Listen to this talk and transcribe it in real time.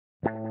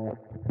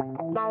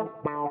I'm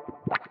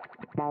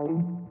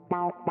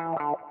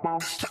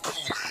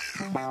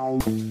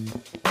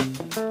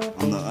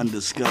the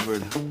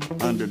undiscovered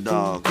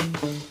underdog.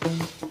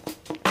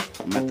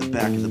 I'm at the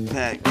back of the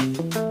pack.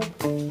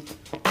 I'm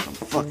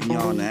fucking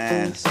y'all in the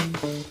ass.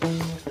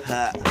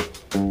 Ha.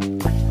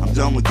 I'm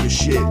done with your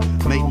shit.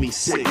 Make me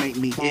sick, make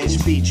me itch.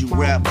 Feed you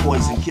rap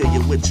poison, kill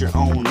you with your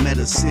own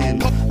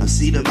medicine. I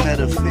see the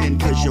metafin,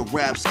 cause your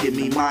raps give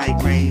me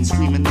migraines.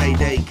 Screaming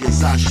mayday,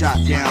 cause I shot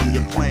down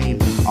your plane.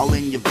 All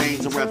in your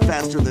veins, I rap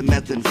faster than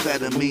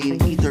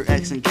methamphetamine. Ether,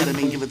 X, and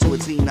ketamine, give it to a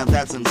teen, now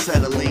that's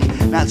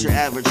unsettling. Not your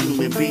average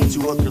human being,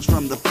 two hookers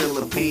from the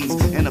Philippines.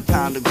 And a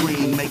pound of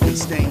green, making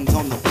stains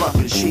on the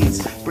fucking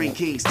sheets. Bring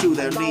kings to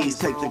their knees,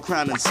 take the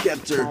crown and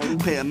scepter.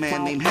 Pay a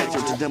man named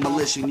Hector to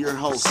demolition your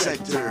whole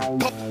sector.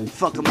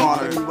 Fuck them all,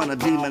 you wanna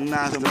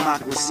demonize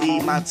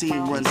democracy. My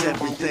team runs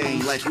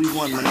everything like we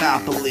won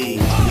Monopoly.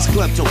 It's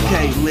Klepto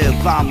Kay,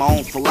 live by my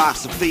own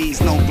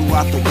philosophies. Known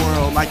throughout the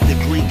world like the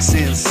Greeks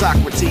and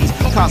Socrates.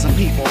 Causing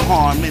people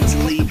harm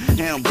mentally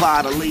and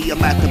bodily.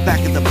 I'm at the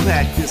back of the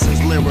pack, this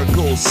is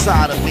lyrical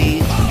sodomy.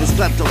 It's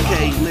Klepto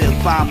Kay,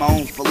 live by my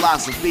own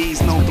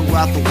philosophies. Known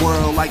throughout the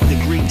world like the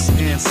Greeks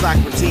and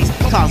Socrates.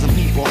 Causing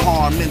people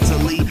harm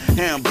mentally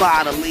and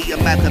bodily.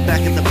 I'm at the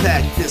back of the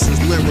pack, this is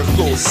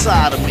lyrical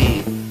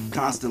sodomy.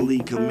 Constantly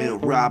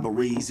commit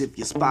robberies. If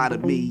you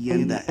spotted me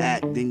in the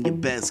act, then you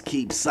best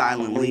keep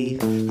silently.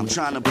 I'm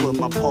trying to put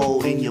my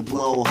pole in your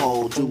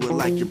blowhole. Do it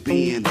like you're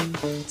being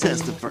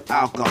tested for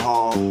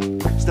alcohol.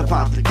 Step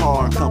out the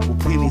car, a couple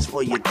pennies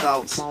for your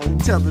thoughts.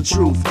 Tell the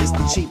truth, it's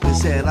the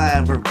cheapest head I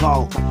ever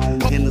bought.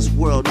 In this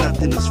world,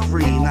 nothing is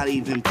free, not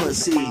even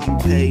pussy. You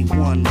pay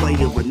one way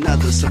or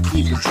another, so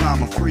keep it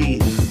drama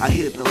free. I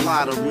hit the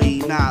lottery,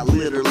 not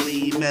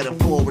literally,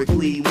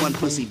 metaphorically. One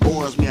pussy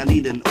bores me, I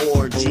need an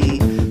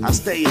orgy. I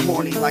stay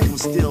horny like I'm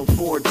still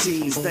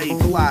 14. Stay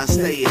fly,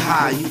 stay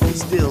high, you can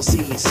still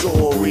see me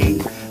soaring.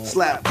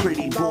 Slap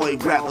pretty boy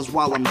rappers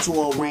while I'm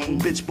touring.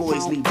 Bitch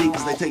boys need beat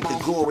cause they take the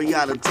glory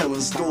out of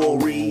telling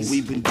stories.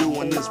 We've been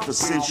doing this for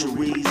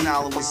centuries.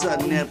 Now all of a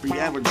sudden every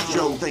average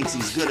Joe thinks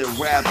he's good at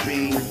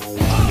rapping.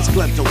 It's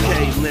Klepto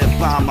Kay, live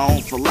by my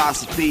own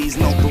philosophies.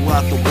 Known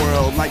throughout the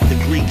world like the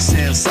Greeks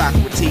and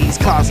Socrates.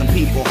 Causing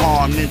people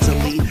harm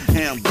mentally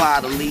and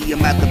bodily.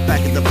 I'm at the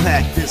back of the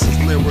pack, this is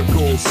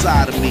lyrical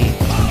sodomy.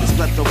 It's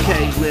Klepto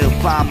Kay, live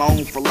by my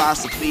own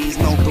philosophies.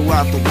 Known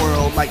throughout the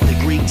world like the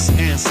Greeks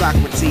and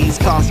Socrates.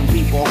 Causing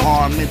people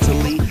harm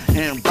mentally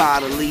and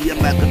bodily.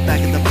 I'm at the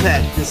back of the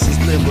pack, this is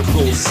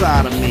lyrical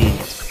sodomy.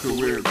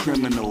 Career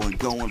criminal and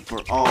going for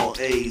all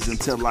A's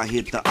until I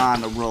hit the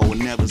honor roll and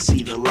never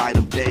see the light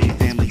of day.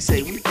 Family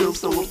say we feel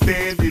so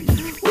abandoned.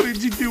 What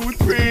did you do with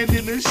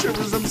Brandon? As sure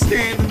as I'm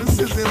standing, this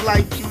isn't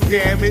like you,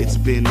 damn it. It's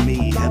been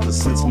me ever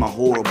since my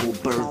horrible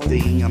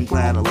birthing. I'm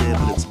glad I live,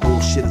 but it's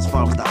bullshit as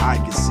far as the eye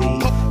can see.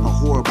 A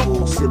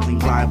horrible sibling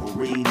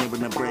rivalry, never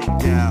gonna break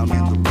down,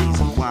 and the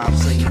reason why I'm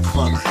saying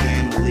fuck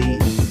family.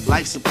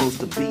 Life's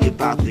supposed to be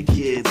about the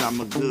kids. I'm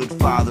a good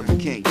father, but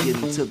can't get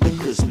into the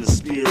Christmas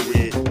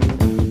spirit.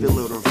 Feel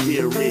it or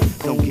fear it,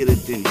 don't get it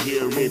then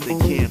hear it. They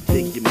can't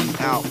figure me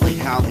out like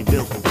how they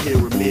built the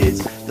pyramids.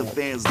 The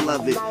fans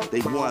love it,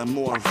 they want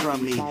more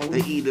from me.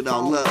 They eat it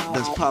all up,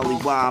 that's probably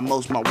why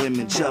most my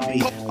women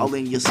chubby. All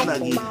in your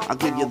snuggie, I'll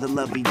give you the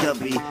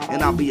lovey-dovey.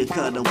 And I'll be a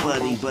cuddle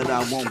buddy, but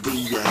I won't be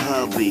your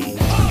hubby.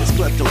 It's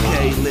Klepto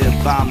Kay,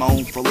 live by my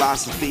own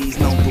philosophies.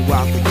 Known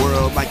throughout the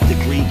world like the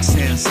Greeks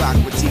and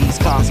Socrates.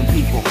 Causing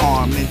people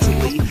harm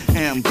mentally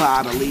and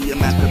bodily.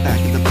 I'm at the back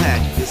of the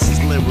pack, this is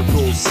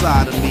lyrical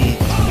sodomy.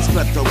 It's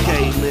Klepto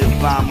Kay,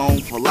 live by my own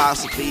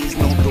philosophies.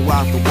 Known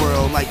throughout the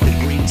world like the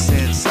Greeks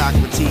and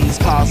Socrates.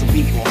 Causing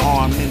people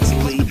harm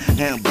mentally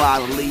and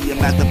bodily. I'm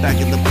at the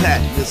back of the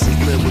pack, this is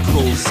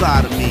lyrical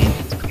sodomy.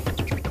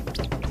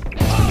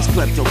 It's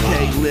Klepto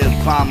Kay,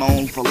 live by my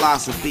own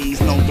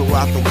philosophies. Known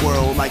throughout the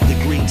world like the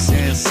Greeks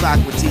and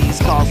Socrates.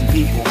 Causing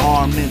people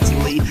harm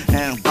mentally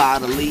and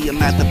bodily.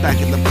 I'm at the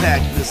back of the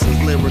pack, this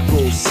is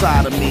lyrical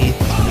sodomy.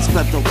 It's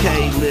Klepto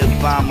Kay,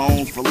 live by my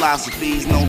own philosophies. Known